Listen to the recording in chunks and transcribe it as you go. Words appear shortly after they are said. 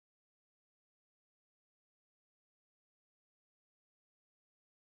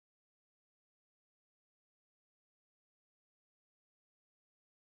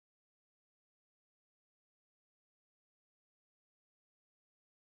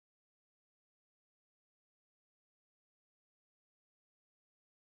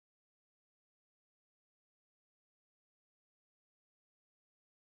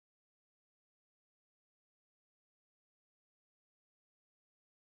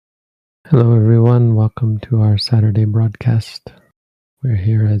Hello, everyone. Welcome to our Saturday broadcast. We're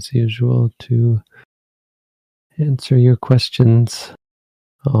here as usual to answer your questions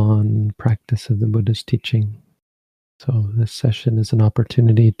on practice of the Buddha's teaching. So, this session is an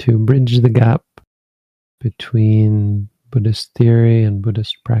opportunity to bridge the gap between Buddhist theory and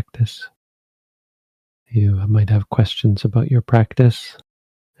Buddhist practice. You might have questions about your practice,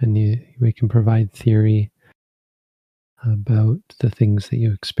 and we can provide theory about the things that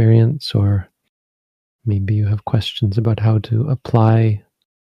you experience, or maybe you have questions about how to apply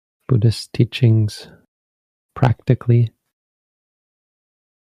Buddhist teachings practically.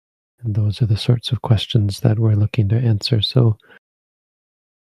 And those are the sorts of questions that we're looking to answer. So,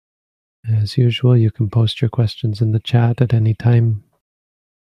 as usual, you can post your questions in the chat at any time.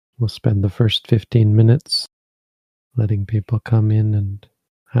 We'll spend the first 15 minutes letting people come in and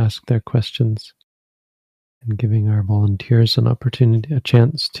ask their questions and giving our volunteers an opportunity, a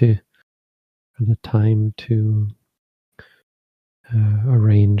chance to, for the time to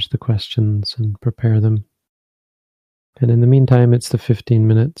arrange the questions and prepare them. And in the meantime, it's the 15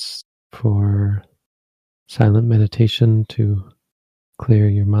 minutes for silent meditation to clear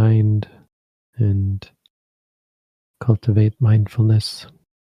your mind and cultivate mindfulness,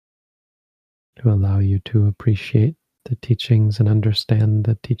 to allow you to appreciate the teachings and understand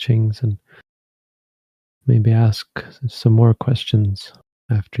the teachings, and maybe ask some more questions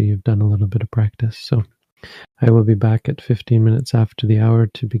after you've done a little bit of practice. So I will be back at 15 minutes after the hour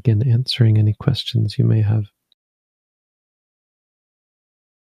to begin answering any questions you may have.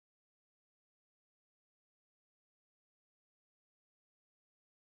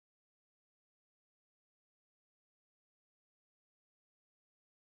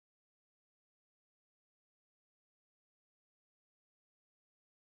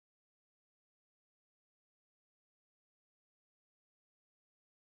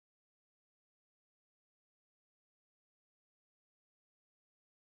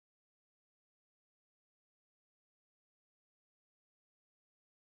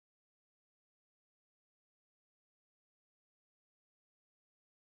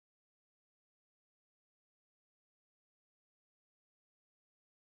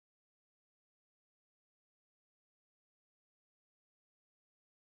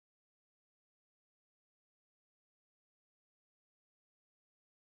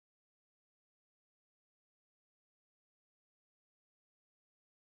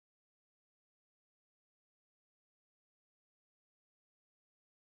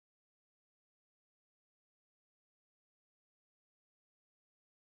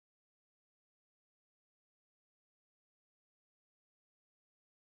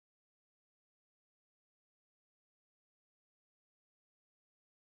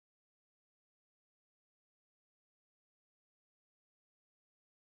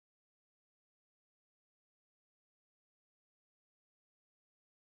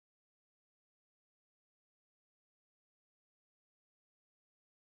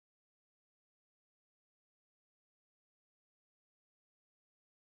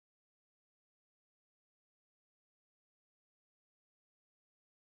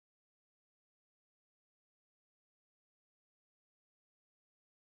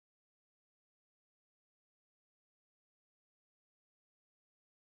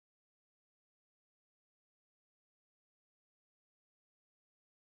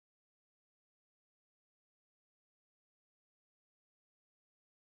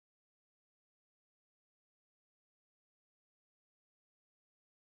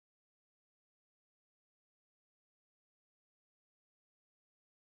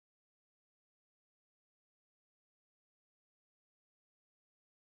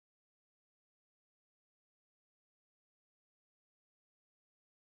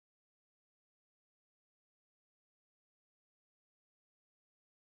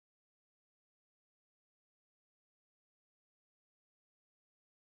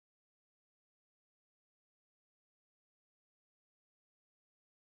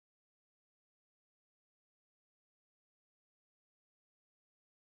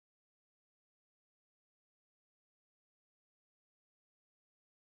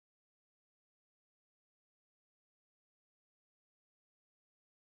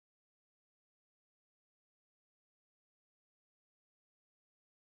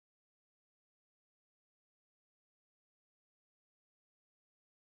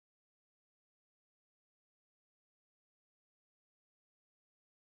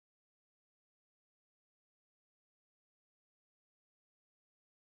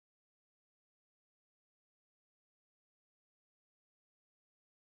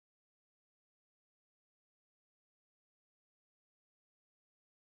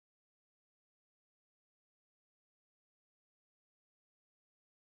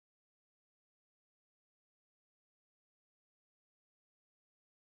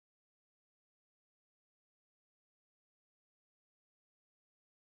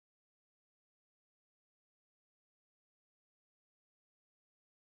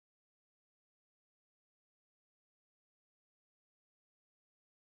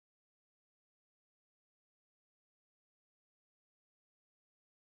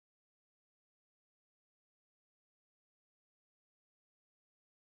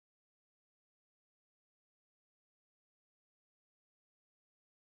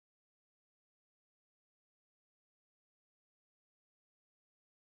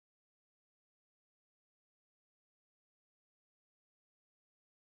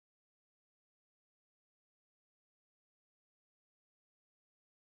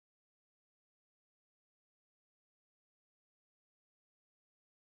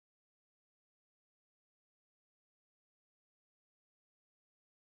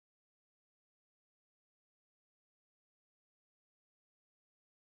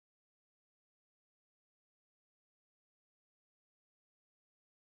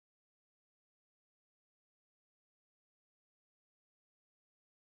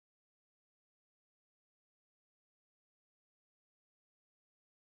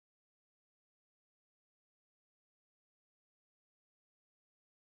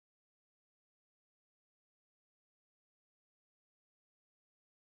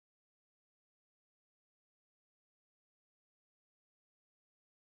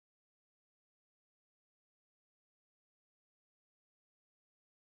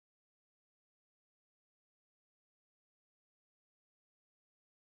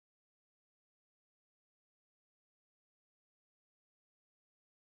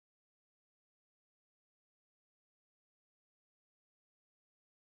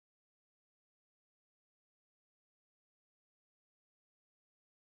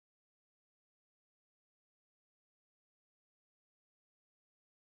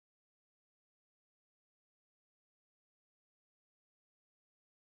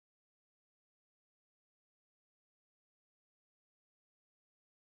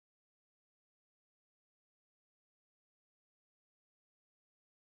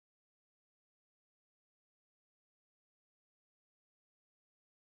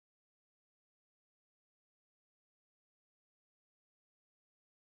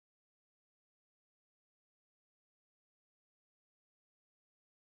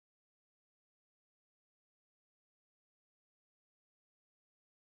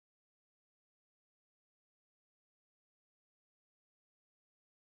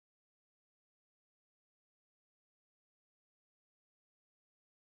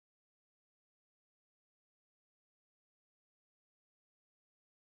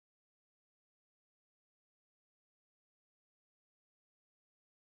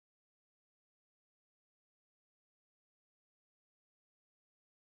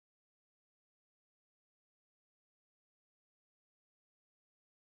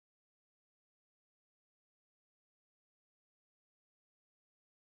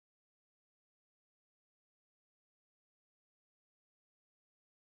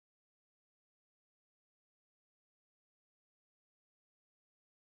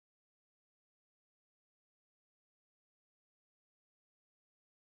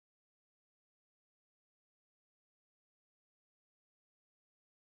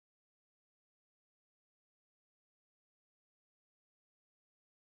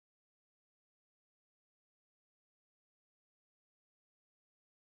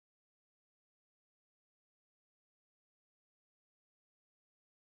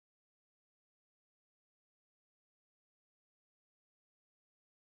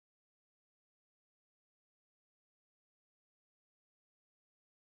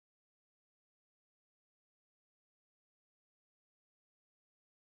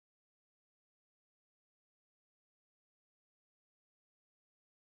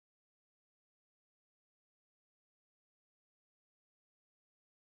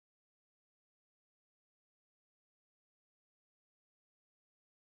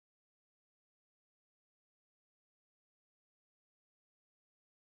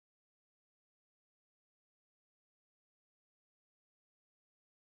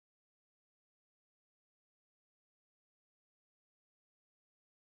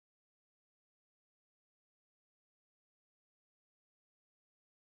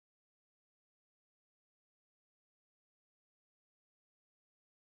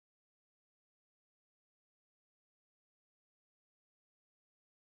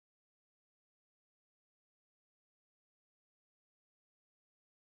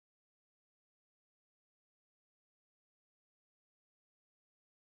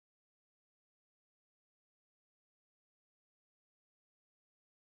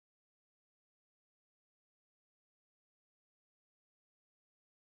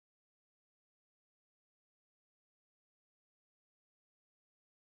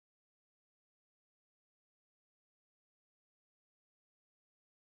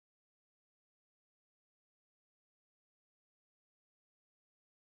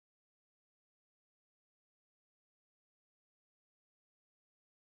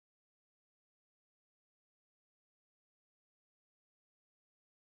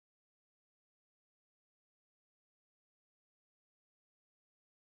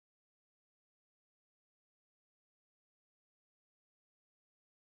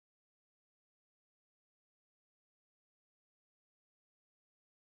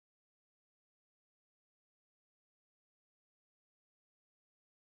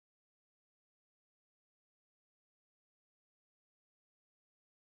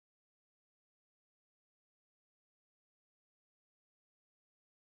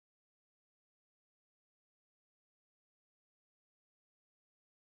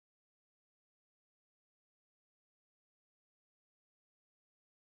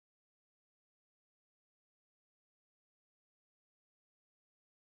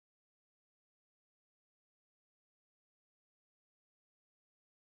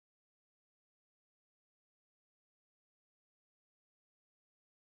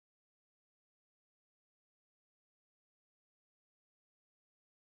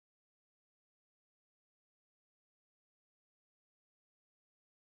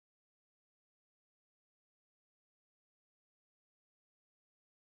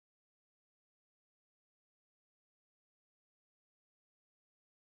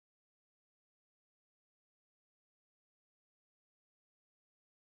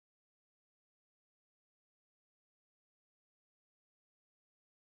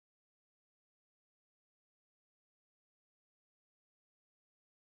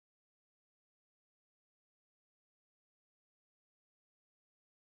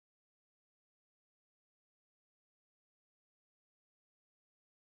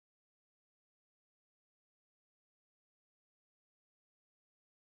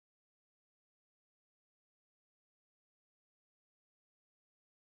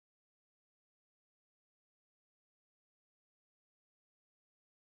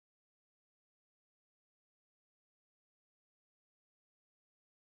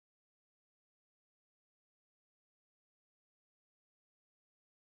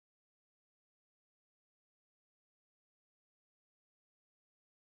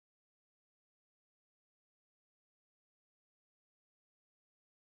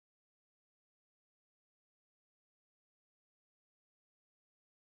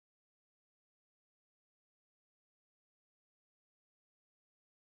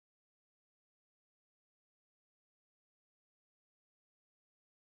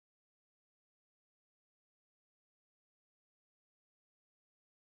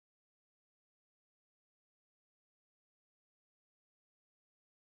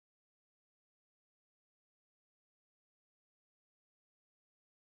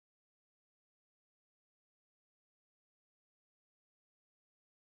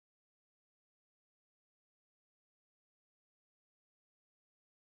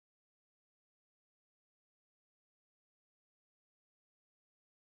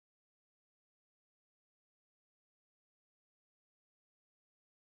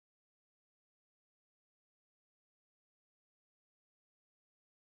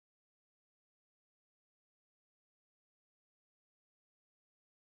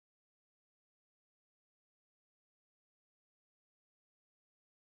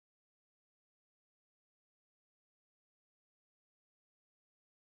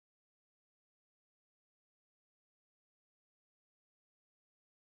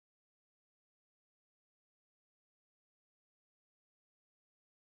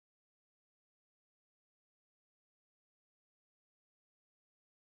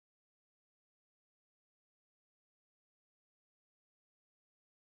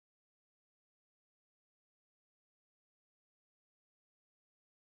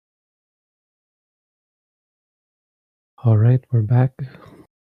 All right, we're back.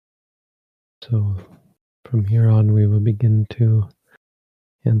 So from here on, we will begin to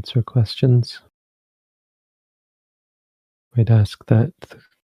answer questions. I'd ask that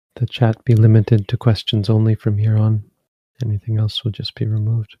the chat be limited to questions only from here on. Anything else will just be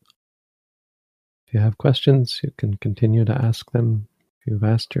removed. If you have questions, you can continue to ask them. If you've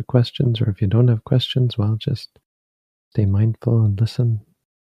asked your questions, or if you don't have questions, well, just stay mindful and listen.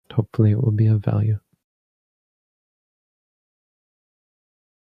 Hopefully it will be of value.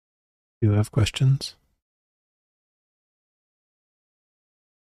 Do you have questions?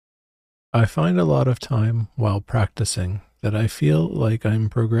 I find a lot of time while practicing that I feel like I'm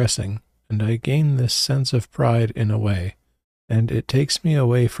progressing, and I gain this sense of pride in a way, and it takes me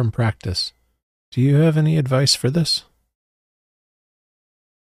away from practice. Do you have any advice for this?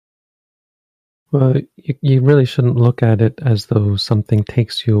 Well, you really shouldn't look at it as though something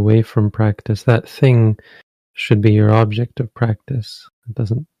takes you away from practice. That thing should be your object of practice.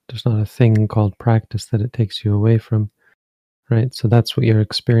 There's not a thing called practice that it takes you away from, right? So that's what you're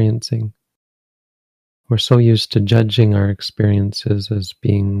experiencing. We're so used to judging our experiences as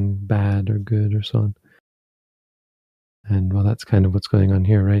being bad or good or so on. And well, that's kind of what's going on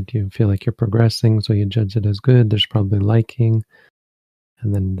here, right? You feel like you're progressing, so you judge it as good. There's probably liking.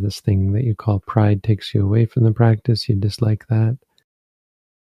 And then this thing that you call pride takes you away from the practice. You dislike that.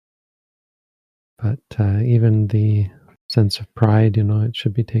 But even the sense of pride, it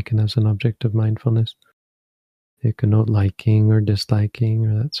should be taken as an object of mindfulness. You can note liking or disliking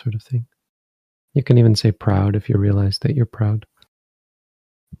or that sort of thing. You can even say proud if you realize that you're proud.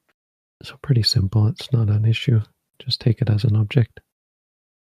 So pretty simple. It's not an issue. Just take it as an object.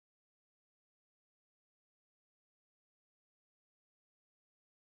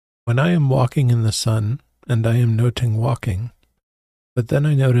 When I am walking in the sun, and I am noting walking, but then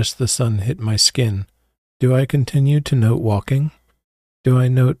I notice the sun hit my skin, do I continue to note walking? Do I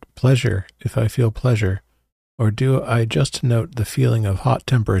note pleasure if I feel pleasure, or do I just note the feeling of hot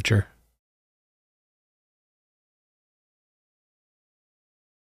temperature?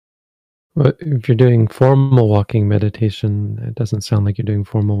 Well, if you're doing formal walking meditation, it doesn't sound like you're doing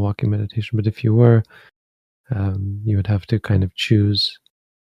formal walking meditation, but if you were, you would have to kind of choose,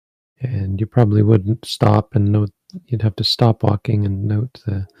 and you probably wouldn't stop and note. You'd have to stop walking and note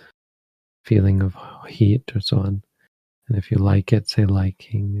the feeling of heat or so on. And if you like it, say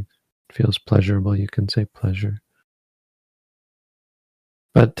liking. If it feels pleasurable, you can say pleasure.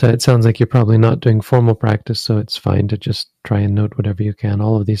 But it sounds like you're probably not doing formal practice, so it's fine to just try and note whatever you can.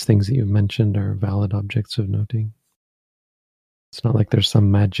 All of these things that you've mentioned are valid objects of noting. It's not like there's some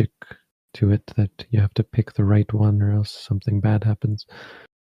magic to it that you have to pick the right one or else something bad happens.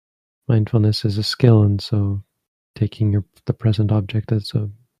 Mindfulness is a skill, and so taking the present object as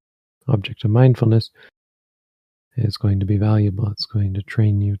an object of mindfulness is going to be valuable. It's going to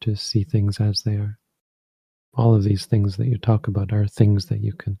train you to see things as they are. All of these things that you talk about are things that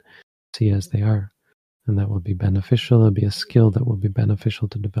you can see as they are, and that will be beneficial. It'll be a skill that will be beneficial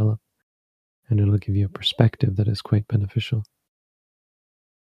to develop, and it'll give you a perspective that is quite beneficial.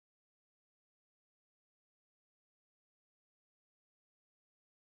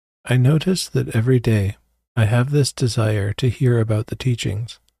 I notice that every day I have this desire to hear about the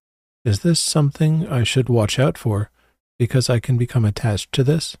teachings. Is this something I should watch out for because I can become attached to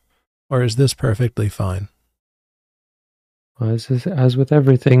this, or is this perfectly fine? Well, as with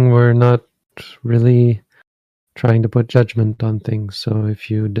everything, we're not really trying to put judgment on things. So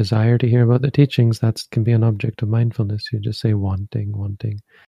if you desire to hear about the teachings, that can be an object of mindfulness. You just say wanting.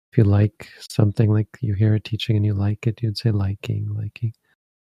 If you like something, like you hear a teaching and you like it, you'd say liking.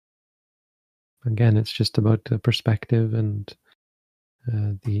 Again, it's just about the perspective and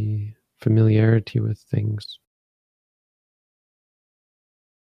the familiarity with things.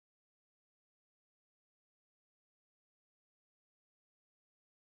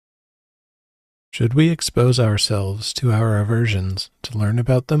 Should we expose ourselves to our aversions to learn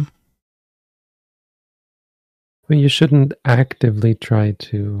about them? Well, you shouldn't actively try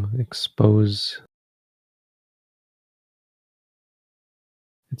to expose.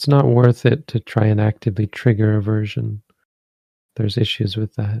 It's not worth it to try and actively trigger aversion. There's issues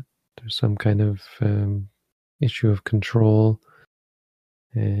with that. There's some kind of issue of control,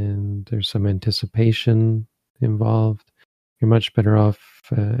 and there's some anticipation involved. You're much better off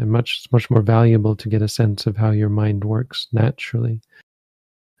and much more valuable to get a sense of how your mind works naturally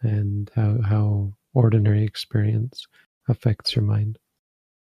and how ordinary experience affects your mind.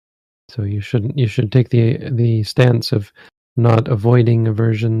 So you should take the stance of not avoiding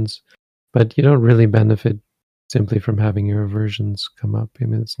aversions, but you don't really benefit simply from having your aversions come up. I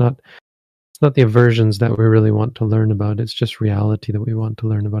mean, it's not It's not the aversions that we really want to learn about. It's just reality that we want to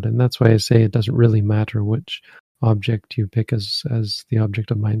learn about. And that's why I say it doesn't really matter which object you pick as the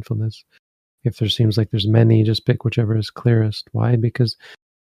object of mindfulness. If there seems like there's many, just pick whichever is clearest. Why? Because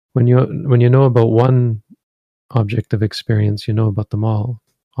when you know about one object of experience, you know about them all.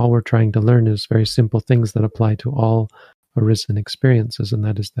 All we're trying to learn is very simple things that apply to all arisen experiences, and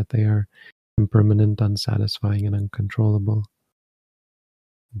that is that they are impermanent, unsatisfying, and uncontrollable.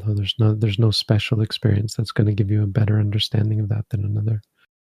 Though there's no special experience that's going to give you a better understanding of that than another.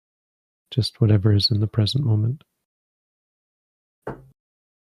 Just whatever is in the present moment.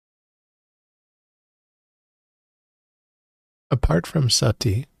 Apart from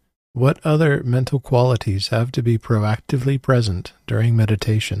sati, what other mental qualities have to be proactively present during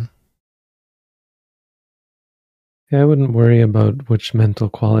meditation? Yeah, I wouldn't worry about which mental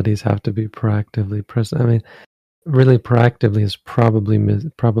qualities have to be proactively present. I mean, really proactively is probably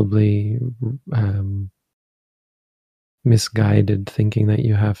misguided, thinking that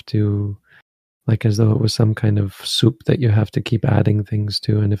you have to, like as though it was some kind of soup that you have to keep adding things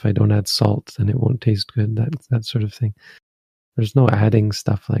to, and if I don't add salt, then it won't taste good, that sort of thing. There's no adding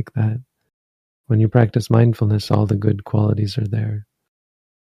stuff like that. When you practice mindfulness, all the good qualities are there,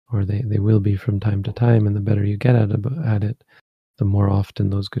 or they will be from time to time, and the better you get at it, the more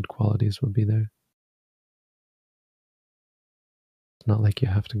often those good qualities will be there. It's not like you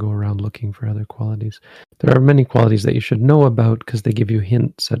have to go around looking for other qualities. There are many qualities that you should know about because they give you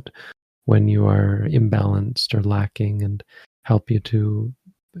hints at when you are imbalanced or lacking and help you to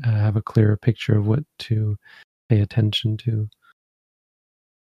have a clearer picture of what to pay attention to.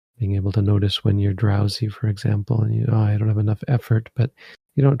 Being able to notice when you're drowsy, for example, and I don't have enough effort, but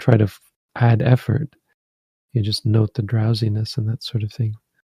you don't try to add effort. You just note the drowsiness and that sort of thing.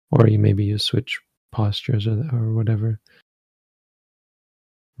 Or you switch postures or whatever.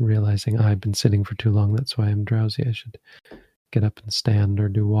 Realizing, I've been sitting for too long, that's why I'm drowsy. I should get up and stand or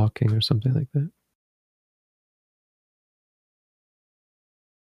do walking or something like that.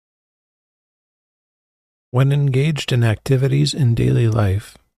 When engaged in activities in daily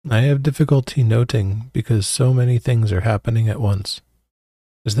life, I have difficulty noting because so many things are happening at once.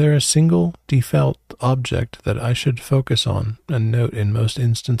 Is there a single default object that I should focus on and note in most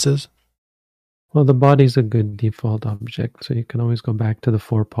instances? Well, the body's a good default object, so you can always go back to the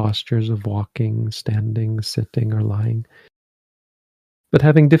 4 postures of walking, standing, sitting, or lying. But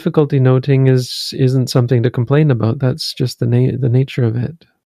having difficulty noting isn't something to complain about. That's just the nature of it.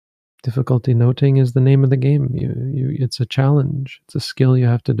 Difficulty noting is the name of the game. It's a challenge. It's a skill you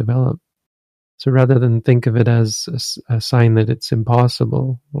have to develop. So rather than think of it as a sign that it's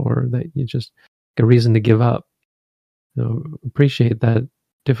impossible or that you just a reason to give up, appreciate that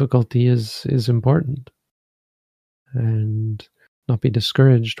difficulty is important, and not be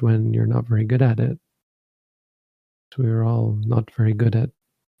discouraged when you're not very good at it. So we were all not very good at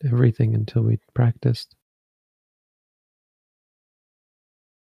everything until we practiced.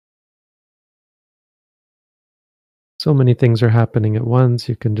 So many things are happening at once.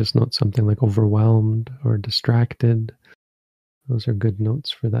 You can just note something like overwhelmed or distracted. Those are good notes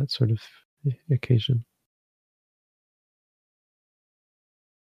for that sort of occasion.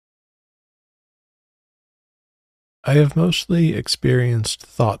 I have mostly experienced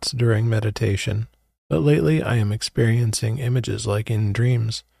thoughts during meditation, but lately I am experiencing images like in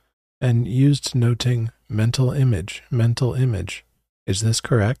dreams, and used noting mental image. Is this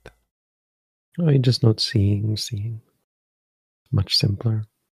correct? Oh, you just note seeing. Much simpler.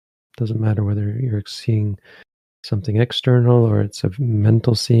 Doesn't matter whether you're seeing something external or it's a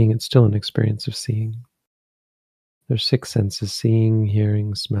mental seeing, it's still an experience of seeing. There's 6 senses: seeing,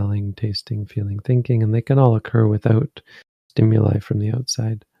 hearing, smelling, tasting, feeling, thinking, and they can all occur without stimuli from the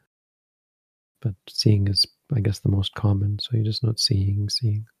outside. But seeing is, I guess, the most common, so you just note seeing.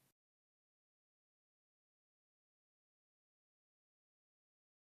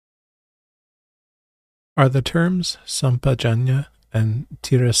 Are the terms sampajanya and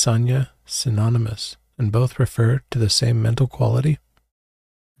tirasanya synonymous, and both refer to the same mental quality?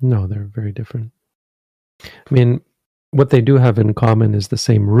 No, they're very different. I mean, what they do have in common is the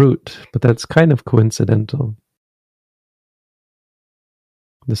same root, but that's kind of coincidental.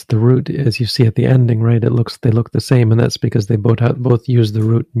 The root, as you see at the ending, right? They look the same, and that's because they both use the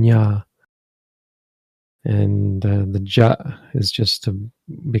root nya, and the ja is just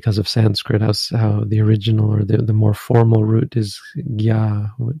because of Sanskrit, how the original or the more formal root is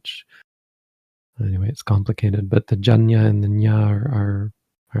gya, which anyway, it's complicated. But the janya and the nya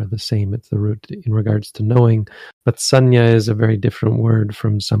are the same. It's the root in regards to knowing. But sanya is a very different word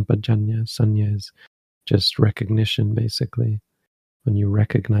from sampajanya. Sanya is just recognition, basically. when you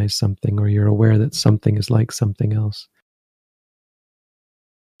recognize something or you're aware that something is like something else.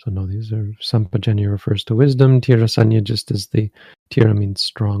 So no, these are Sampajanya refers to wisdom. Tirasanya just as the tira means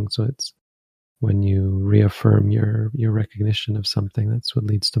strong, so it's when you reaffirm your recognition of something, that's what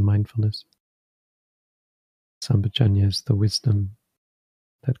leads to mindfulness. Sampajanya is the wisdom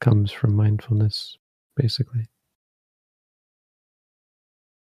that comes from mindfulness, basically.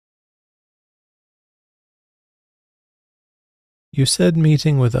 You said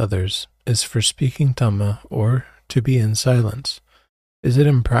meeting with others is for speaking Dhamma or to be in silence. Is it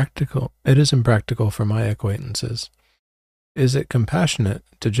impractical? It is impractical for my acquaintances. Is it compassionate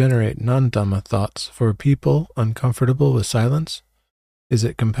to generate non-Dhamma thoughts for people uncomfortable with silence? Is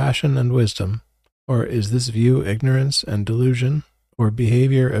it compassion and wisdom, or is this view ignorance and delusion, or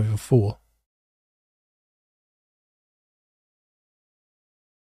behavior of a fool?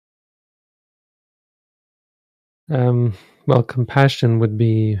 Well, compassion would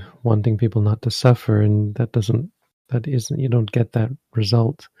be wanting people not to suffer, and you don't get that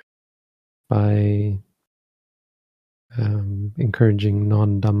result by encouraging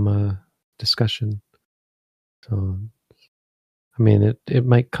non-Dhamma discussion. So, I mean, it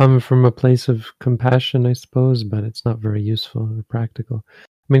might come from a place of compassion, I suppose, but it's not very useful or practical.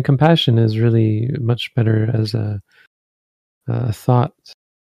 I mean, compassion is really much better as a thought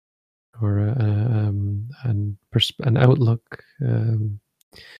or an outlook,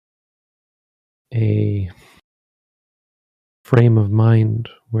 a frame of mind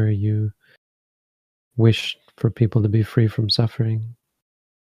where you wish for people to be free from suffering.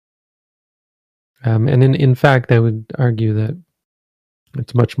 And in fact, I would argue that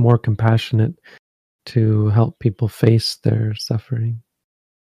it's much more compassionate to help people face their suffering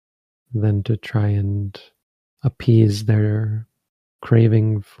than to try and appease their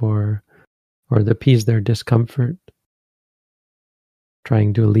craving for, or appease their discomfort.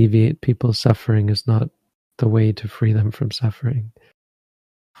 Trying to alleviate people's suffering is not the way to free them from suffering.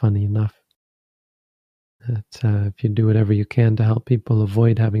 Funny enough. That if you do whatever you can to help people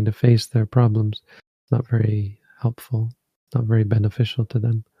avoid having to face their problems, it's not very helpful, not very beneficial to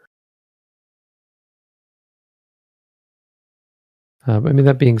them. I mean,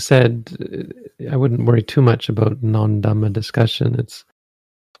 that being said, I wouldn't worry too much about non-Dhamma discussion. It's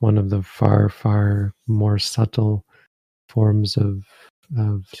one of the far, far more subtle forms of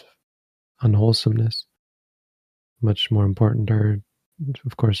unwholesomeness. Much more important are,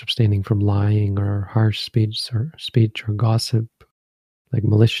 of course, abstaining from lying or harsh speech or gossip, like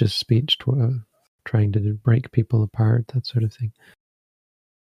malicious speech, trying to break people apart, that sort of thing.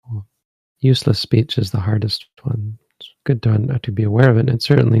 Well, useless speech is the hardest one. It's good to be aware of it, and it's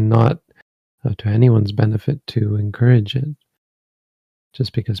certainly not to anyone's benefit to encourage it,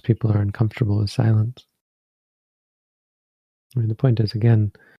 just because people are uncomfortable with silence. I mean, the point is,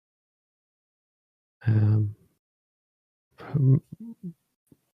 again,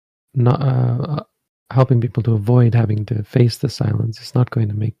 not helping people to avoid having to face the silence is not going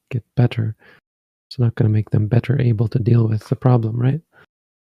to make it better. It's not going to make them better able to deal with the problem, right?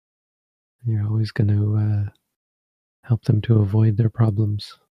 You're always going to help them to avoid their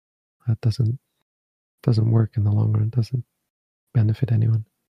problems. That doesn't work in the long run. It doesn't benefit anyone.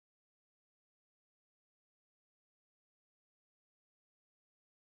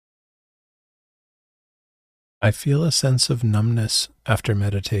 I feel a sense of numbness after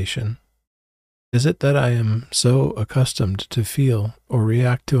meditation. Is it that I am so accustomed to feel or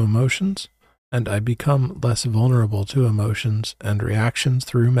react to emotions, and I become less vulnerable to emotions and reactions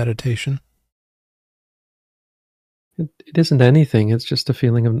through meditation? It isn't anything. It's just a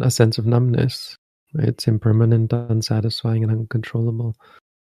feeling of a sense of numbness. It's impermanent, unsatisfying, and uncontrollable.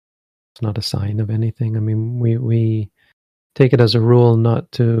 It's not a sign of anything. I mean, we take it as a rule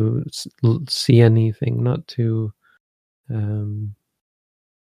not to see anything, not to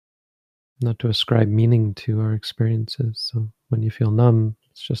ascribe meaning to our experiences. So when you feel numb,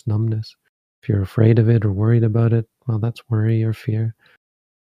 it's just numbness. If you're afraid of it or worried about it, well, that's worry or fear.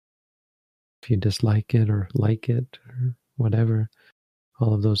 If you dislike it or like it or whatever,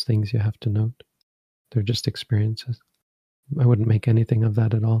 all of those things you have to note. They're just experiences. I wouldn't make anything of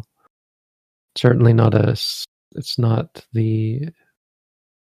that at all. Certainly not it's not the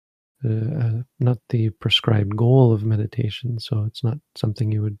prescribed goal of meditation. So it's not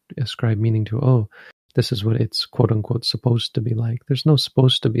something you would ascribe meaning to. Oh, this is what it's quote unquote supposed to be like. There's no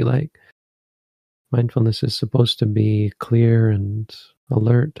supposed to be like. Mindfulness is supposed to be clear and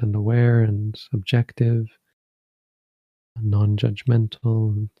alert and aware and objective,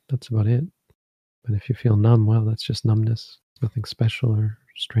 non-judgmental. That's about it. But if you feel numb, well, that's just numbness. Nothing special or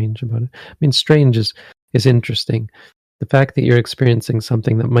strange about it. I mean, strange is interesting. The fact that you're experiencing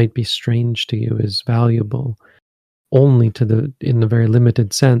something that might be strange to you is valuable only in the very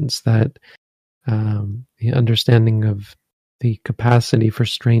limited sense that the understanding of the capacity for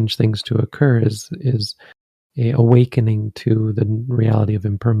strange things to occur is a awakening to the reality of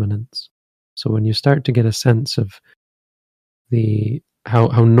impermanence. So when you start to get a sense of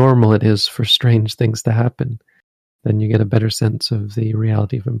how normal it is for strange things to happen, then you get a better sense of the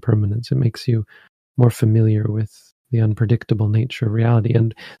reality of impermanence. It makes you more familiar with the unpredictable nature of reality.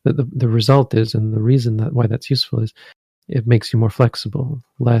 And the result is, and the reason why that's useful is, it makes you more flexible,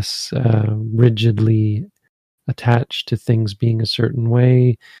 less rigidly attached to things being a certain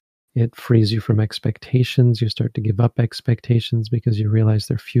way. It frees you from expectations. You start to give up expectations because you realize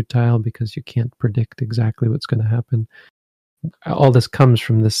they're futile, because you can't predict exactly what's going to happen. All this comes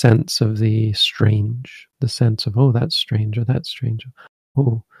from the sense of the strange, the sense of, oh, that's strange, or that's strange.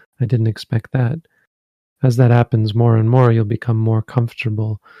 Oh, I didn't expect that. As that happens more and more, you'll become more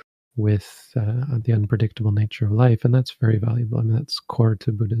comfortable with the unpredictable nature of life, and that's very valuable. I mean, that's core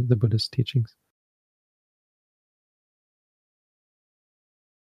to the Buddhist teachings.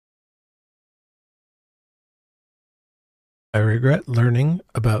 I regret learning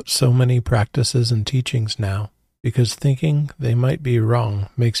about so many practices and teachings now, because thinking they might be wrong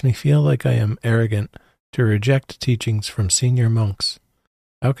makes me feel like I am arrogant to reject teachings from senior monks.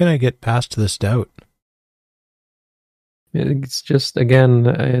 How can I get past this doubt? It's just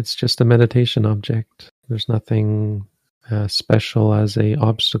a meditation object. There's nothing special as a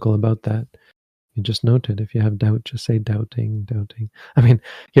obstacle about that. You just note it. If you have doubt, just say doubting. I mean,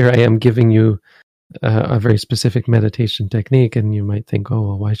 here I am giving you a very specific meditation technique, and you might think, oh,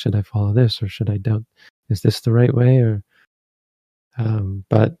 well, why should I follow this, or should I doubt? Is this the right way? Or,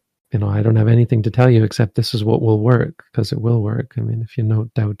 but I don't have anything to tell you except this is what will work, because it will work. I mean, if you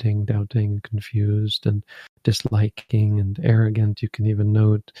note doubting, and confused, and disliking, and arrogant, you can even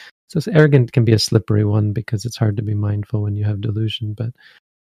note. So arrogant can be a slippery one because it's hard to be mindful when you have delusion, but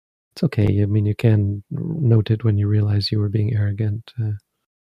it's okay. I mean, you can note it when you realize you were being arrogant.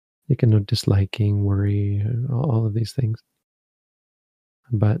 You can note disliking, worry, all of these things.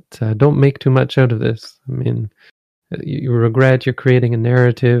 But don't make too much out of this. I mean, you regret you're creating a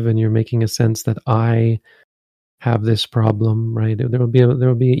narrative, and you're making a sense that I have this problem, right? There will be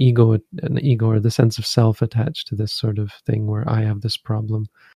an ego, or the sense of self attached to this sort of thing where I have this problem.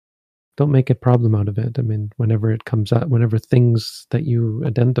 Don't make a problem out of it. I mean, whenever it comes up, whenever things that you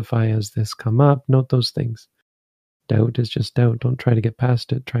identify as this come up, note those things. Doubt is just doubt. Don't try to get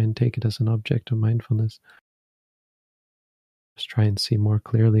past it. Try and take it as an object of mindfulness. Just try and see more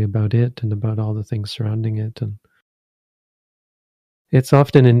clearly about it and about all the things surrounding it. And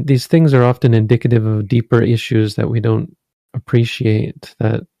these things are often indicative of deeper issues that we don't appreciate.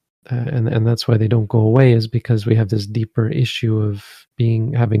 And that's why they don't go away, is because we have this deeper issue of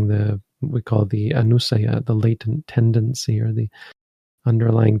having we call the anusaya, the latent tendency, or the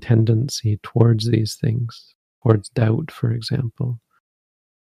underlying tendency towards these things. Towards doubt, for example.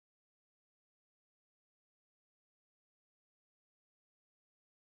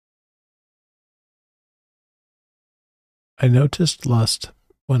 I noticed lust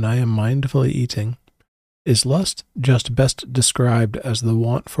when I am mindfully eating. Is lust just best described as the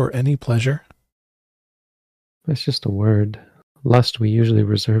want for any pleasure? That's just a word. Lust we usually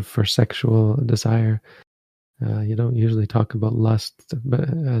reserve for sexual desire. You don't usually talk about lust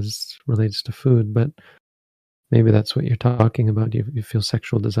as relates to food, but maybe that's what you're talking about. You feel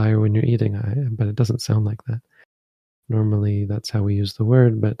sexual desire when you're eating, but it doesn't sound like that. Normally, that's how we use the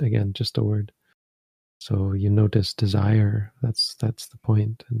word, but again, just a word. So you notice desire. That's the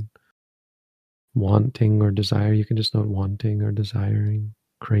point. And wanting or desire, you can just note wanting or desiring,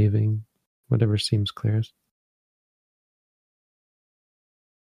 craving, whatever seems clearest.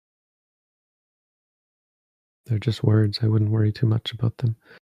 They're just words. I wouldn't worry too much about them.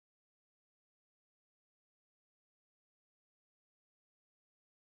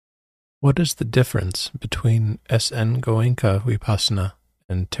 What is the difference between S.N. Goenka Vipassana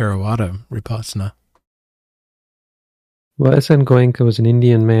and Theravada Vipassana? Well, S.N. Goenka was an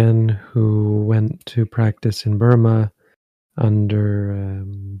Indian man who went to practice in Burma under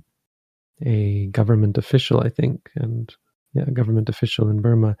a government official, I think, a government official in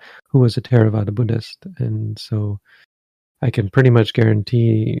Burma who was a Theravada Buddhist. And so I can pretty much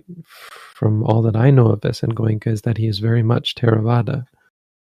guarantee from all that I know of S.N. Goenka is that he is very much Theravada.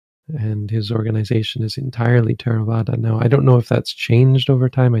 And his organization is entirely Theravada. Now, I don't know if that's changed over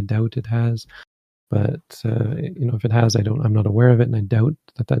time. I doubt it has. But if it has, I'm not aware of it, and I doubt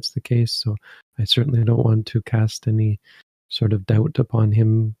that that's the case. So I certainly don't want to cast any sort of doubt upon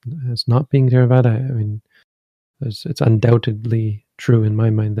him as not being Theravada. I mean, It's undoubtedly true in my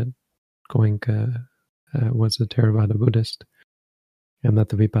mind that Goenka was a Theravada Buddhist, and that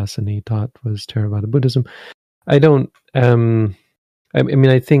the Vipassana he taught was Theravada Buddhism. I don't. I mean,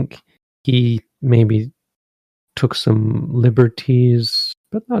 I think he maybe took some liberties,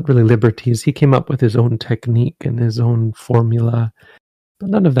 but not really liberties. He came up with his own technique and his own formula, but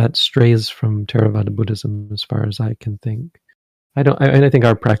none of that strays from Theravada Buddhism, as far as I can think. I think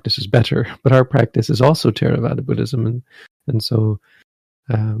our practice is better, but our practice is also Theravada Buddhism, and so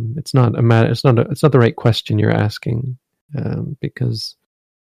it's not a matter. It's not the right question you're asking, because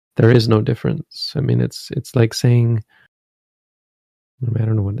there is no difference. I mean, it's like saying, I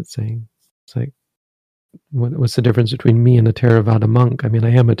don't know what it's saying. It's like, what's the difference between me and a Theravada monk? I mean,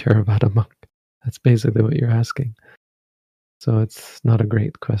 I am a Theravada monk. That's basically what you're asking. So it's not a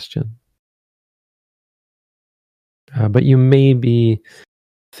great question. But you may be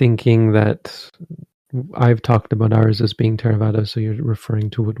thinking that I've talked about ours as being Theravada, so you're referring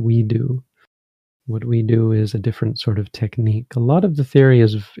to what we do. What we do is a different sort of technique. A lot of the theory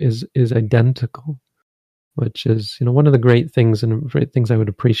is identical, which is, one of the great things and great things I would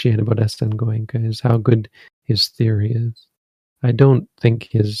appreciate about S.N. Goenka is how good his theory is. I don't think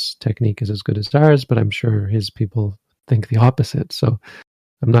his technique is as good as ours, but I'm sure his people think the opposite. So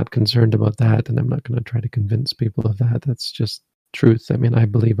I'm not concerned about that, and I'm not going to try to convince people of that. That's just truth. I mean, I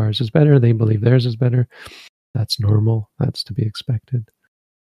believe ours is better. They believe theirs is better. That's normal. That's to be expected.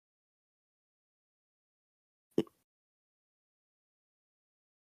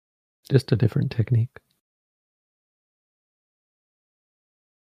 Just a different technique.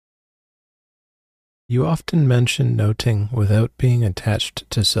 You often mention noting without being attached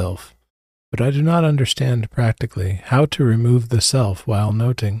to self, but I do not understand practically how to remove the self while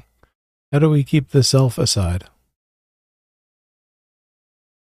noting. How do we keep the self aside?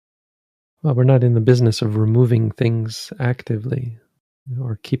 Well, we're not in the business of removing things actively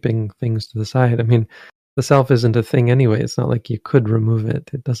or keeping things to the side. I mean, the self isn't a thing anyway. It's not like you could remove it.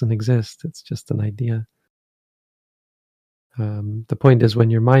 It doesn't exist. It's just an idea. The point is,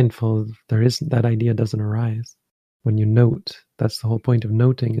 when you're mindful, that idea doesn't arise. When you note, that's the whole point of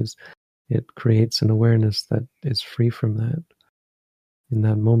noting, is it creates an awareness that is free from that. In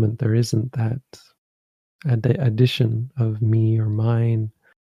that moment, there isn't that addition of me or mine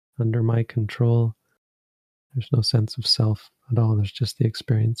under my control. There's no sense of self at all. There's just the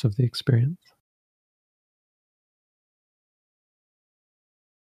experience of the experience.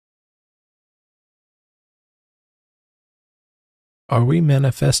 Are we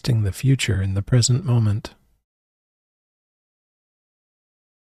manifesting the future in the present moment?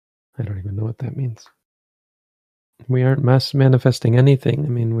 I don't even know what that means. We aren't manifesting anything. I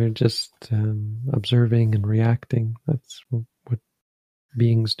mean, we're just observing and reacting. That's what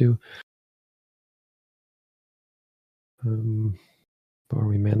beings do. Are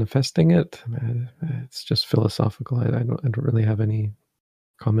we manifesting it? It's just philosophical. I don't really have any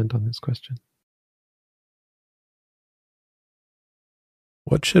comment on this question.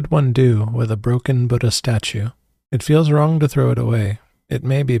 What should one do with a broken Buddha statue? It feels wrong to throw it away. It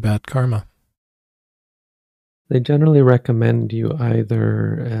may be bad karma. They generally recommend you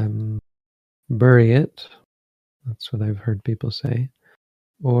either bury it, that's what I've heard people say,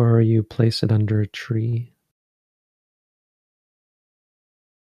 or you place it under a tree.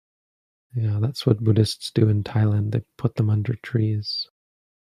 Yeah, that's what Buddhists do in Thailand. They put them under trees.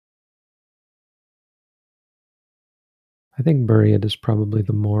 I think bury it is probably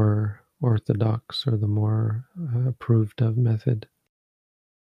the more orthodox or the more approved of method.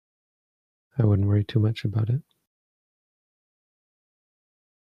 I wouldn't worry too much about it.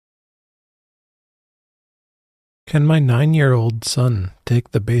 Can my 9-year-old son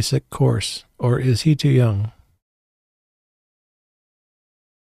take the basic course, or is he too young?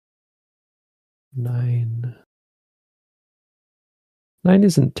 9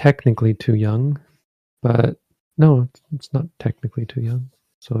 isn't technically too young, but no, it's not technically too young.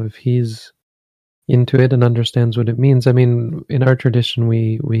 So if he's into it and understands what it means, I mean, in our tradition,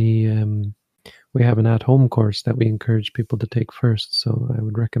 we have an at-home course that we encourage people to take first. So I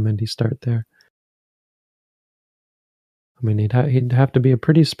would recommend he start there. I mean, he'd have to be a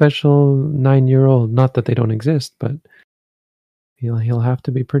pretty special 9-year-old. Not that they don't exist, but he'll have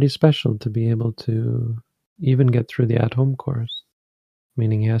to be pretty special to be able to even get through the at-home course.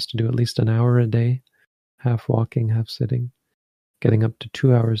 Meaning he has to do at least an hour a day, half walking, half sitting, getting up to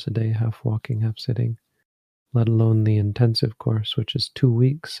 2 hours a day, half walking, half sitting, let alone the intensive course, which is 2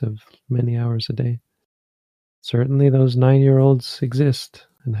 weeks of many hours a day. Certainly those 9-year-olds exist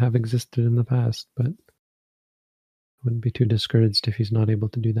and have existed in the past, but I wouldn't be too discouraged if he's not able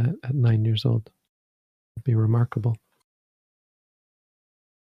to do that at 9 years old. It'd be remarkable.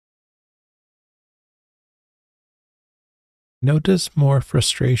 Notice more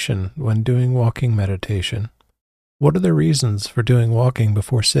frustration when doing walking meditation. What are the reasons for doing walking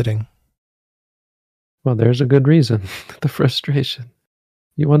before sitting? Well, there's a good reason. The frustration.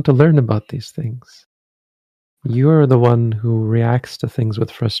 You want to learn about these things. You're the one who reacts to things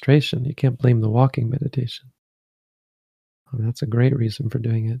with frustration. You can't blame the walking meditation. Well, that's a great reason for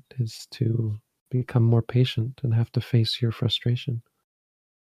doing it, is to become more patient and have to face your frustration.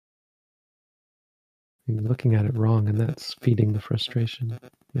 You're looking at it wrong, and that's feeding the frustration.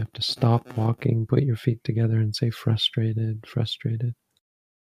 You have to stop walking, put your feet together, and say, frustrated, frustrated.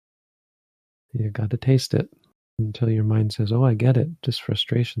 You got to taste it until your mind says, oh, I get it. This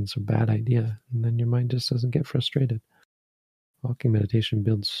frustration's a bad idea. And then your mind just doesn't get frustrated. Walking meditation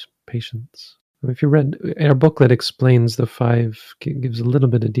builds patience. If you read our booklet, explains the 5, gives a little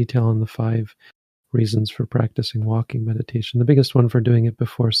bit of detail on the 5 reasons for practicing walking meditation. The biggest one for doing it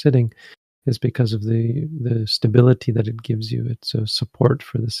before sitting is because of the stability that it gives you. It's a support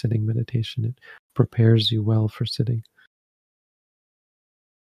for the sitting meditation. It prepares you well for sitting.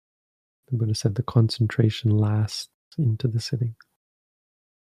 The Buddha said the concentration lasts into the sitting.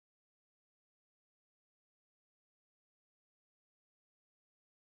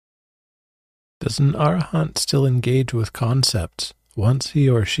 Does an arahant still engage with concepts once he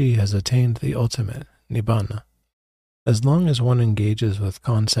or she has attained the ultimate, nibbana? As long as one engages with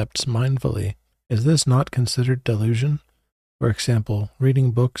concepts mindfully, is this not considered delusion? For example,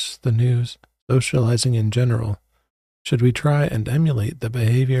 reading books, the news, socializing in general. Should we try and emulate the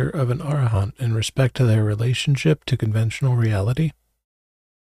behavior of an arahant in respect to their relationship to conventional reality?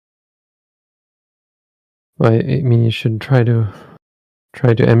 Well, I mean, you should try to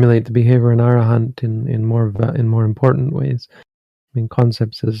emulate the behavior of an arahant in more important ways. I mean,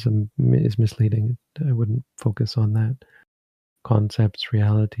 concepts is misleading. I wouldn't focus on that. Concepts,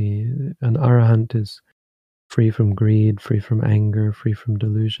 reality. An arahant is free from greed, free from anger, free from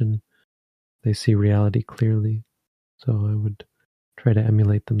delusion. They see reality clearly. So I would try to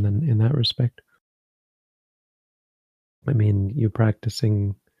emulate them then in that respect. I mean, you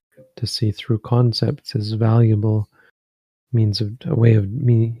practicing to see through concepts is valuable means of a way of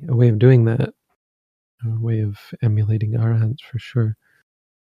doing that, a way of emulating arahants for sure.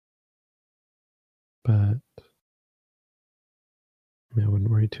 But I wouldn't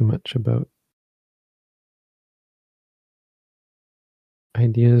worry too much about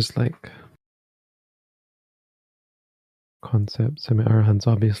ideas like concepts. I mean, arahants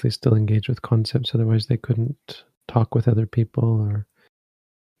obviously still engage with concepts, otherwise they couldn't talk with other people or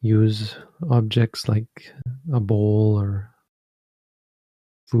use objects like a bowl or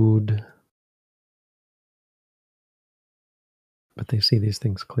food. But they see these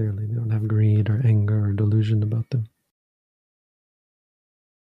things clearly. They don't have greed or anger or delusion about them.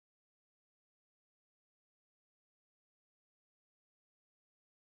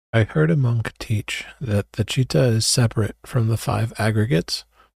 I heard a monk teach that the citta is separate from the 5 aggregates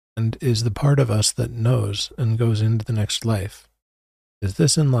and is the part of us that knows and goes into the next life. Is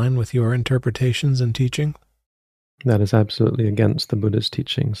this in line with your interpretations and teaching? That is absolutely against the Buddha's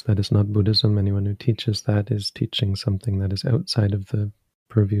teachings. That is not Buddhism. Anyone who teaches that is teaching something that is outside of the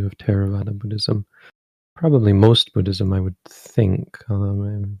purview of Theravada Buddhism. Probably most Buddhism, I would think,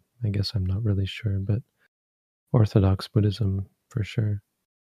 although I guess I'm not really sure, but Orthodox Buddhism for sure.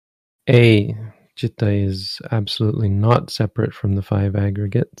 A, citta is absolutely not separate from the 5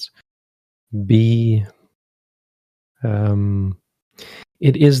 aggregates. B,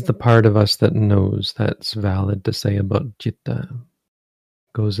 it is the part of us that knows. That's valid to say about citta.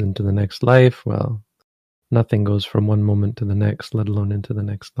 Goes into the next life. Well, nothing goes from one moment to the next, let alone into the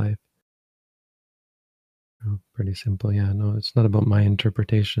next life. Oh, pretty simple. Yeah, no, it's not about my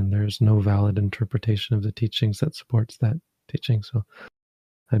interpretation. There's no valid interpretation of the teachings that supports that teaching. So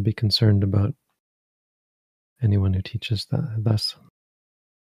I'd be concerned about anyone who teaches that thus.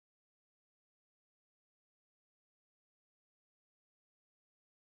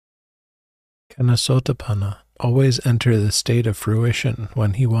 Can a sotapanna always enter the state of fruition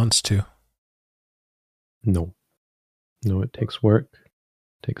when he wants to? No. No, it takes work.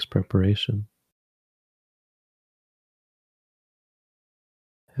 It takes preparation.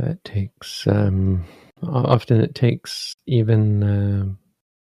 It takes, often it takes even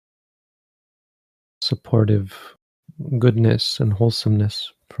supportive goodness and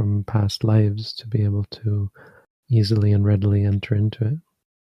wholesomeness from past lives to be able to easily and readily enter into it.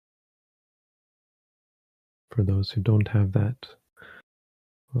 For those who don't have that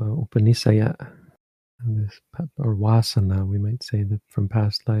upanisaya, this, or vasana, we might say, that from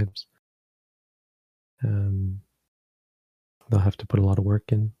past lives, They'll have to put a lot of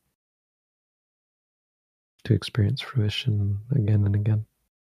work in to experience fruition again and again.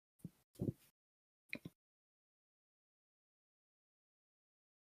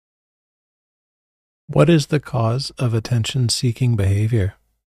 What is the cause of attention-seeking behavior?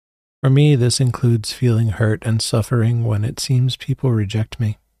 For me, this includes feeling hurt and suffering when it seems people reject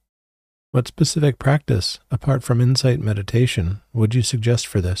me. What specific practice, apart from insight meditation, would you suggest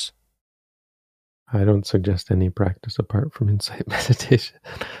for this? I don't suggest any practice apart from insight meditation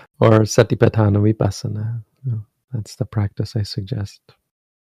or Satipatthana Vipassana. No, that's the practice I suggest.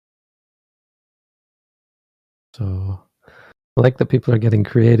 So I like that people are getting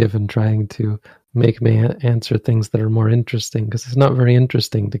creative and trying to make me answer things that are more interesting, because it's not very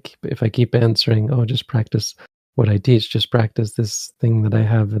interesting to keep, if I keep answering, oh, just practice what I teach, just practice this thing that I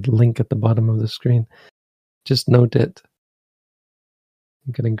have a link at the bottom of the screen. Just note it.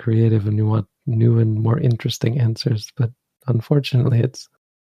 I'm getting creative and you want new and more interesting answers, but unfortunately it's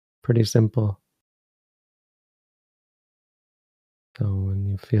pretty simple. So when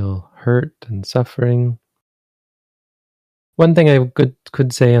you feel hurt and suffering, one thing I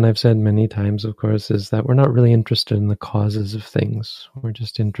could say, and I've said many times, of course, is that we're not really interested in the causes of things. We're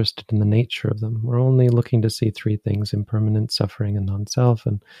just interested in the nature of them. We're only looking to see three things: impermanence, suffering, and non-self,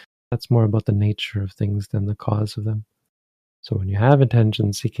 and that's more about the nature of things than the cause of them. So when you have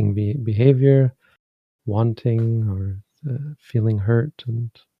attention-seeking behavior, wanting or feeling hurt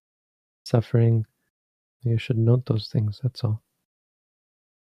and suffering, you should note those things, that's all.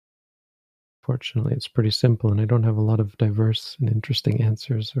 Fortunately, it's pretty simple, and I don't have a lot of diverse and interesting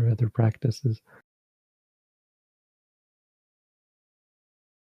answers or other practices.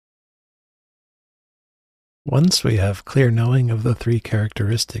 Once we have clear knowing of the three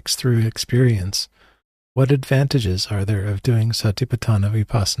characteristics through experience, what advantages are there of doing Satipatthana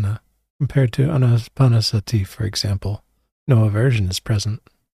Vipassana compared to Anapanasati, for example? No aversion is present.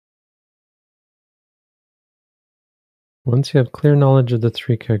 Once you have clear knowledge of the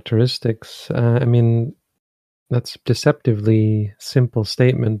three characteristics, that's a deceptively simple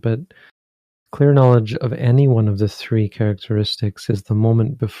statement, but clear knowledge of any one of the three characteristics is the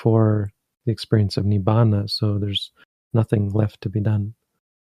moment before the experience of Nibbana, so there's nothing left to be done.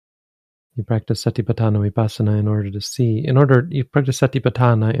 You practice Satipatthana Vipassana you practice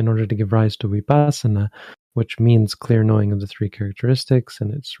Satipatthana in order to give rise to Vipassana, which means clear knowing of the three characteristics,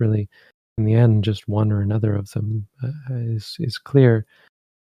 and it's really, in the end, just one or another of them is clear,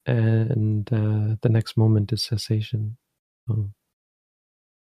 and the next moment is cessation. So,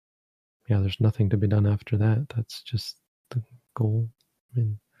 yeah, there's nothing to be done after that. That's just the goal.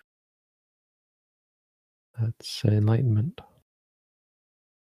 That's enlightenment.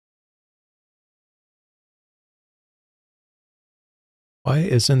 Why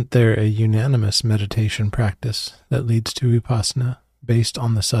isn't there a unanimous meditation practice that leads to Vipassana based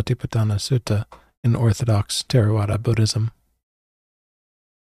on the Satipatthana Sutta in Orthodox Theravada Buddhism?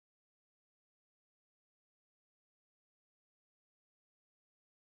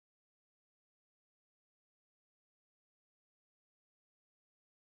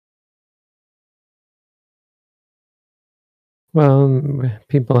 Well,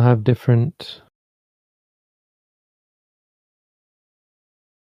 people have different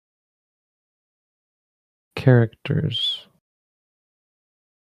characters,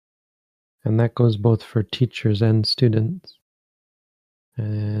 and that goes both for teachers and students.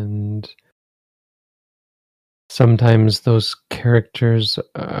 And sometimes those characters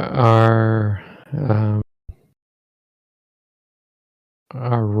are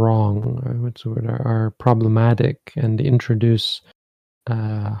wrong. What's the word? Are problematic and introduce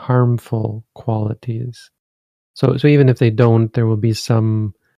harmful qualities. So even if they don't, there will be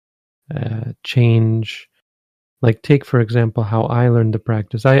some change. Like, take for example how I learned to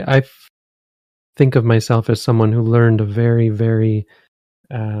practice. I think of myself as someone who learned a very, very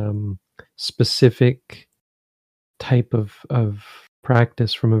specific type of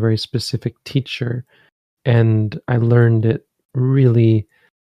practice from a very specific teacher, and I learned it, really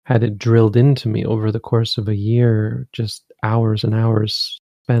had it drilled into me over the course of a year, just hours and hours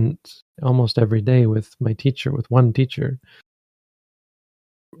spent almost every day with my teacher, with one teacher,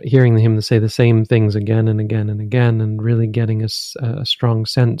 hearing him say the same things again and again and again, and really getting a strong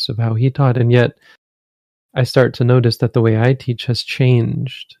sense of how he taught. And yet I start to notice that the way I teach has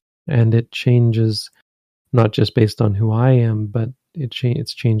changed, and it changes not just based on who I am, but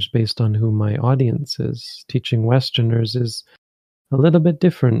it's changed based on who my audience is. Teaching Westerners is a little bit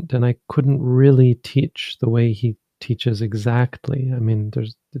different, and I couldn't really teach the way he teaches exactly. I mean,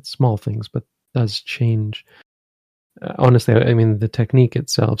 it's small things, but it does change. honestly, I mean, the technique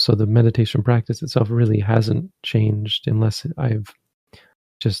itself, so the meditation practice itself really hasn't changed unless I've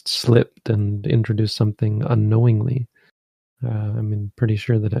just slipped and introduced something unknowingly. I mean, pretty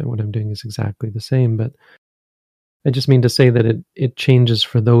sure that what I'm doing is exactly the same, but I just mean to say that it changes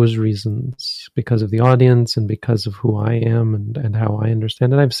for those reasons, because of the audience and because of who I am and how I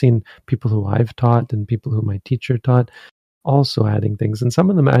understand it. I've seen people who I've taught and people who my teacher taught also adding things, and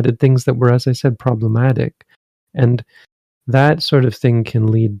some of them added things that were, as I said, problematic. And that sort of thing can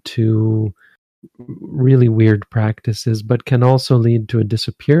lead to really weird practices, but can also lead to a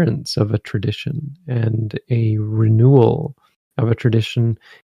disappearance of a tradition and a renewal of a tradition,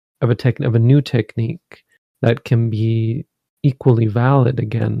 of a new technique that can be equally valid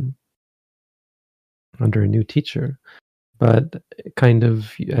again under a new teacher, but kind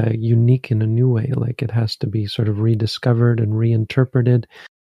of unique in a new way. Like it has to be sort of rediscovered and reinterpreted.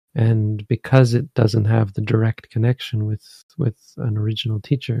 And because it doesn't have the direct connection with an original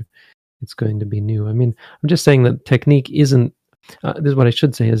teacher, it's going to be new. I mean, I'm just saying that technique isn't, this is what I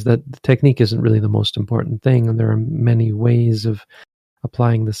should say, is that the technique isn't really the most important thing, and there are many ways of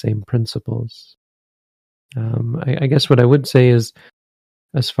applying the same principles. I guess what I would say is,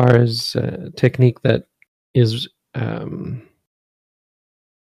 as far as technique that is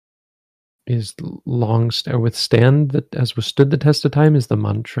withstand that has withstood the test of time, is the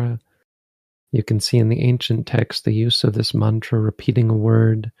mantra. You can see in the ancient text the use of this mantra, repeating a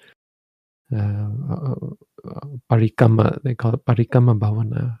word. Parikama, they call it parikama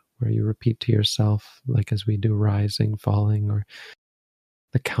bhavana, where you repeat to yourself, like as we do rising, falling, or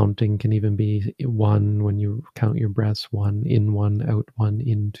the counting can even be one, when you count your breaths, one, in one,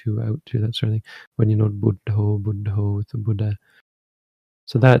 in two, out two, that sort of thing. When you note buddho, the Buddha.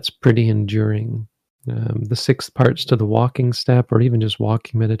 So that's pretty enduring. The 6 parts to the walking step, or even just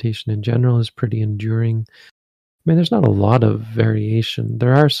walking meditation in general, is pretty enduring. I mean, there's not a lot of variation.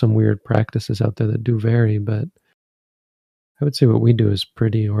 There are some weird practices out there that do vary, but I would say what we do is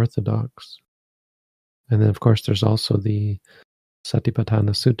pretty orthodox. And then, of course, there's also the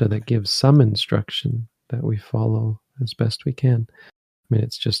Satipatthana Sutta that gives some instruction that we follow as best we can. I mean,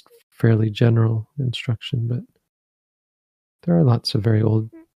 it's just fairly general instruction, but there are lots of very old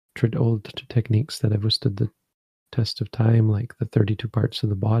techniques that have withstood the test of time, like the 32 parts of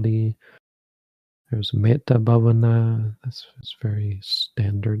the body. There's Metta Bhavana. That's very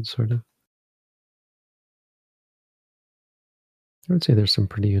standard, sort of. I would say there's some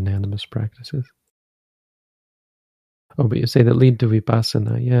pretty unanimous practices. Oh, but you say that lead to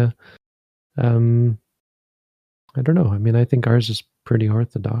Vipassana. Yeah. I don't know. I mean, I think ours is pretty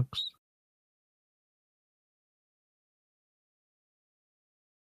orthodox.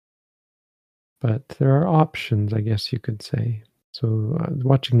 But there are options, I guess you could say. So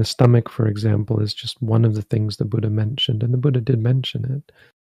watching the stomach, for example, is just one of the things the Buddha mentioned. And the Buddha did mention it.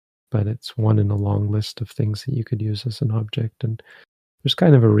 But it's one in a long list of things that you could use as an object. And there's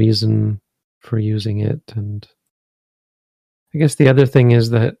kind of a reason for using it. And I guess the other thing is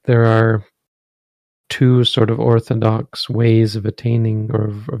that there are 2 sort of orthodox ways of attaining, or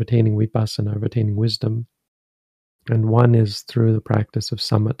of attaining vipassana, of attaining wisdom. And one is through the practice of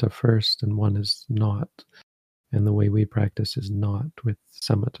samatha first, and one is not. And the way we practice is not with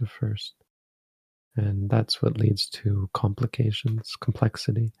samatha first. And that's what leads to complications,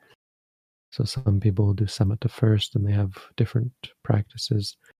 complexity. So some people will do samatha first, and they have different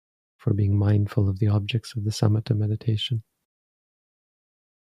practices for being mindful of the objects of the samatha meditation.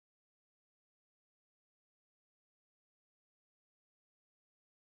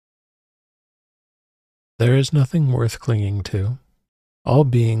 There is nothing worth clinging to. All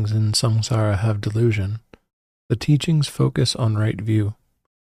beings in samsara have delusion. The teachings focus on right view.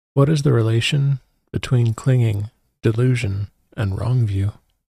 What is the relation between clinging, delusion, and wrong view?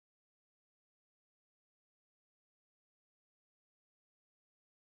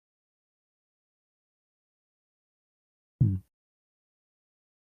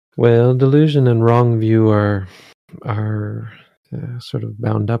 Well, delusion and wrong view are sort of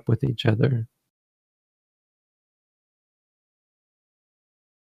bound up with each other.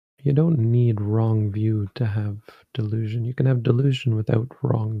 You don't need wrong view to have delusion. You can have delusion without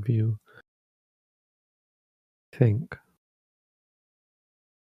wrong view. Think.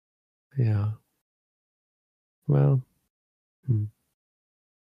 Yeah. Well, I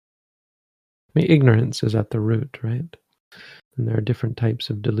mean, ignorance is at the root, right? And there are different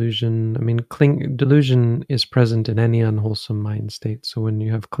types of delusion. I mean, delusion is present in any unwholesome mind state. So when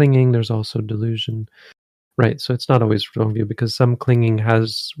you have clinging, there's also delusion, right? So it's not always wrong view, because some clinging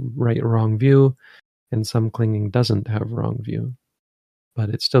has right or wrong view, and some clinging doesn't have wrong view. but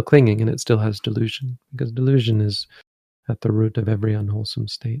it's still clinging and it still has delusion, because delusion is at the root of every unwholesome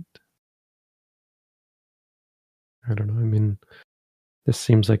state. I don't know. I mean, this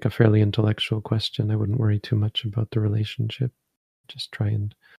seems like a fairly intellectual question. I wouldn't worry too much about the relationship. Just try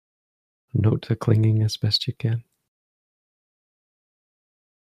and note the clinging as best you can.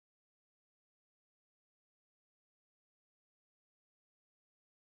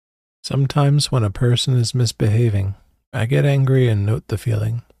 Sometimes when a person is misbehaving, I get angry and note the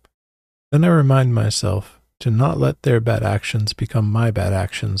feeling. Then I remind myself to not let their bad actions become my bad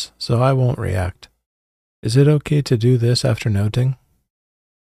actions, so I won't react. Is it okay to do this after noting?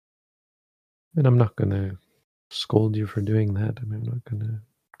 And I'm not going to scold you for doing that. I mean, I'm not going to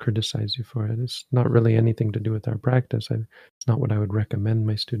criticize you for it. It's not really anything to do with our practice. It's not what I would recommend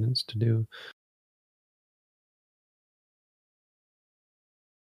my students to do.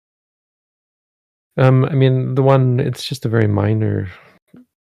 I mean, it's just a very minor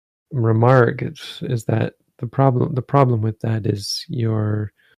remark. Is that the problem with that is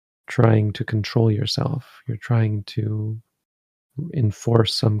you're trying to control yourself. You're trying to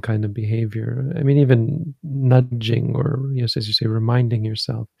enforce some kind of behavior. I mean, even nudging or, yes, as you say, reminding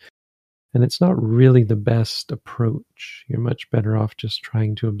yourself. And it's not really the best approach. You're much better off just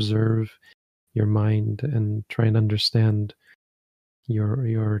trying to observe your mind and try and understand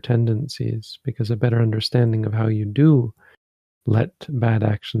your tendencies, because a better understanding of how you do let bad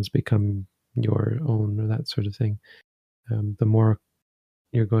actions become your own, or that sort of thing, the more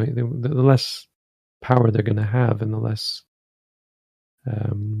you're going, the less power they're going to have, and the less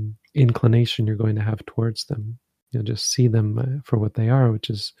inclination you're going to have towards them. You'll just see them for what they are, which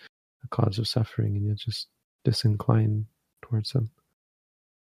is a cause of suffering, and you'll just disincline towards them.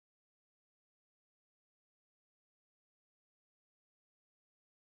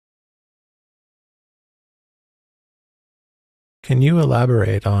 Can you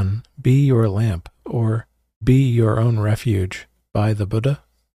elaborate on "be your lamp" or "be your own refuge" by the Buddha?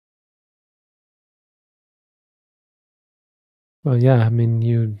 Well, yeah, I mean,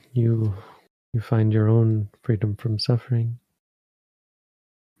 you find your own freedom from suffering,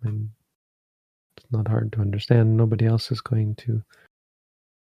 and it's not hard to understand. Nobody else is going to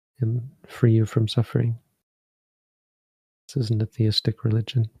free you from suffering. This isn't a theistic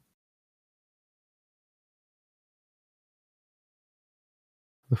religion.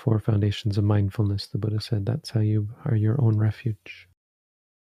 The 4 foundations of mindfulness, the Buddha said, that's how you are your own refuge.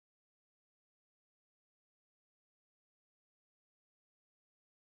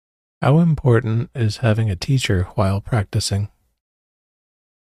 How important is having a teacher while practicing?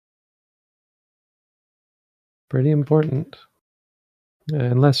 Pretty important.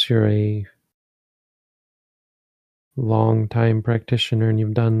 Unless you're a long-time practitioner and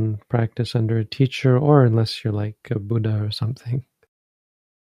you've done practice under a teacher, or unless you're like a Buddha or something.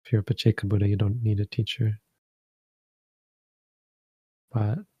 If you're a Pacceka Buddha, you don't need a teacher.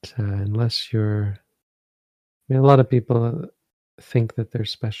 But unless you're... I mean, a lot of people think that they're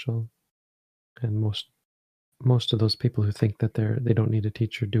special, and most of those people who think that they don't need a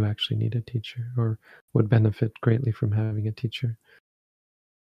teacher do actually need a teacher, or would benefit greatly from having a teacher.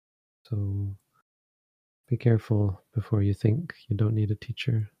 So be careful before you think you don't need a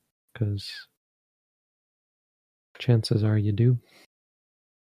teacher, because chances are you do.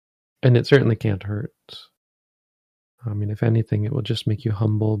 And it certainly can't hurt. I mean, if anything, it will just make you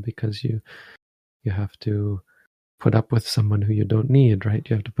humble, because you have to put up with someone who you don't need, right?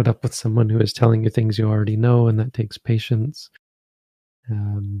 You have to put up with someone who is telling you things you already know, and that takes patience.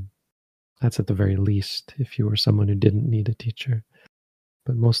 That's at the very least, if you were someone who didn't need a teacher.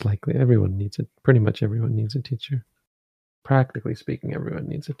 But most likely, everyone needs it. Pretty much everyone needs a teacher. Practically speaking, everyone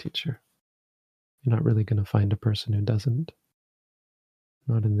needs a teacher. You're not really going to find a person who doesn't.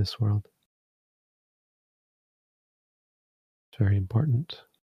 Not in this world. It's very important.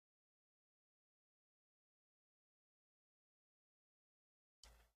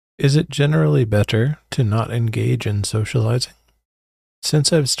 Is it generally better to not engage in socializing?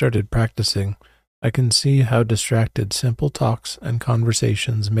 Since I've started practicing, I can see how distracted simple talks and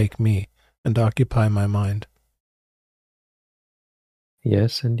conversations make me and occupy my mind.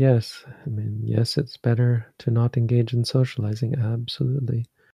 Yes and yes. I mean, yes, it's better to not engage in socializing, absolutely.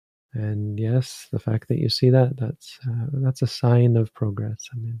 And yes, the fact that you see that's a sign of progress.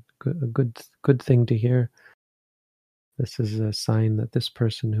 I mean, a good thing to hear. This is a sign that this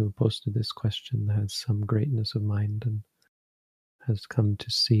person who posted this question has some greatness of mind and has come to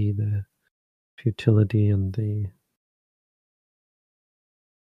see the futility and the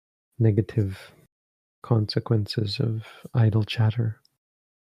negative consequences of idle chatter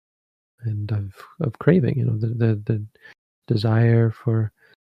and of craving. You know, desire for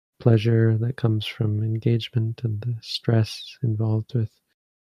pleasure that comes from engagement and the stress involved with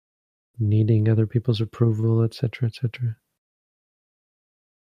needing other people's approval, etc., etc.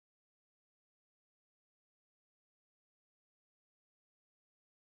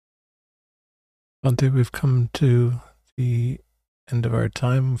 Bhante, we've come to the end of our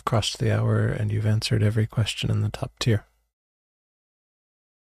time. We've crossed the hour, and you've answered every question in the top tier.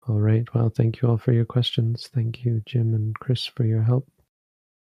 All right. Well, thank you all for your questions. Thank you, Jim and Chris, for your help.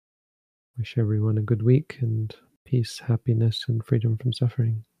 Wish everyone a good week and peace, happiness, and freedom from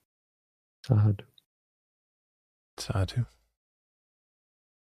suffering. Sadhu. Sadhu.